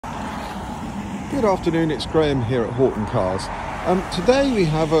Good afternoon, it's Graham here at Horton Cars. Today we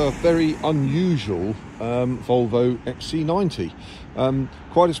have a very unusual Volvo XC90.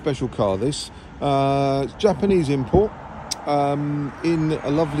 Quite a special car this. It's Japanese import in a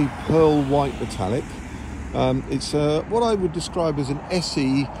lovely pearl white metallic. It's what I would describe as an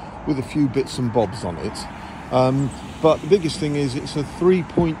SE with a few bits and bobs on it. But the biggest thing is it's a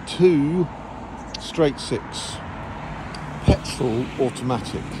 3.2 straight six petrol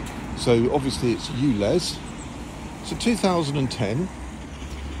automatic. So obviously it's ULEZ. It's a 2010,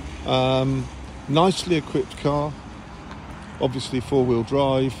 nicely equipped car, obviously four-wheel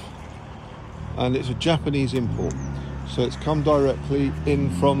drive, and it's a Japanese import. So it's come directly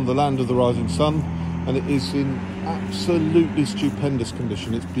in from the land of the rising sun, and it is in absolutely stupendous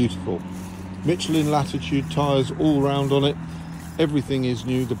condition. It's beautiful. Michelin Latitude tyres all round on it. Everything is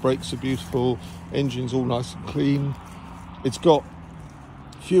new. The brakes are beautiful. Engine's all nice and clean. It's got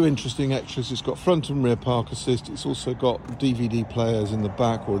few interesting extras. It's got front and rear park assist. It's also got DVD players in the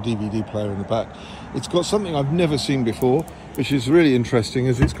back, or a DVD player in the back. It's got something I've never seen before, which is really interesting,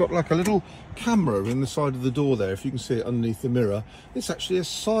 is it's got like a little camera in the side of the door there. If you can see it underneath the mirror, it's actually a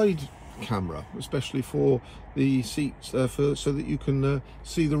side camera, especially for the seats, so that you can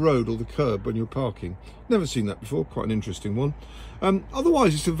see the road or the curb when you're parking. Never seen that before. Quite an interesting one.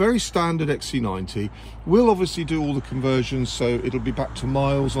 Otherwise, it's a very standard XC90. We'll obviously do all the conversions, so it'll be back to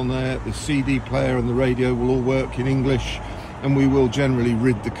miles on there. The CD player and the radio will all work in English, and we will generally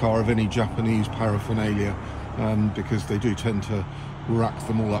rid the car of any Japanese paraphernalia, because they do tend to rack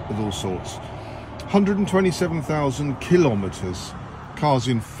them all up with all sorts. 127,000 kilometers. Car's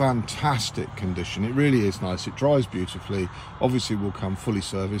in fantastic condition. It really is nice. It drives beautifully. Obviously will come fully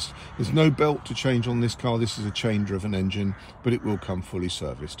serviced. There's no belt to change on this car. This is a chain driven engine, but it will come fully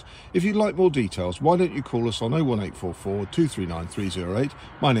serviced. If you'd like more details, why don't you call us on 01844 239 308.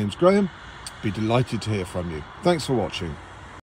 My name's Graham. Be delighted to hear from you. Thanks for watching.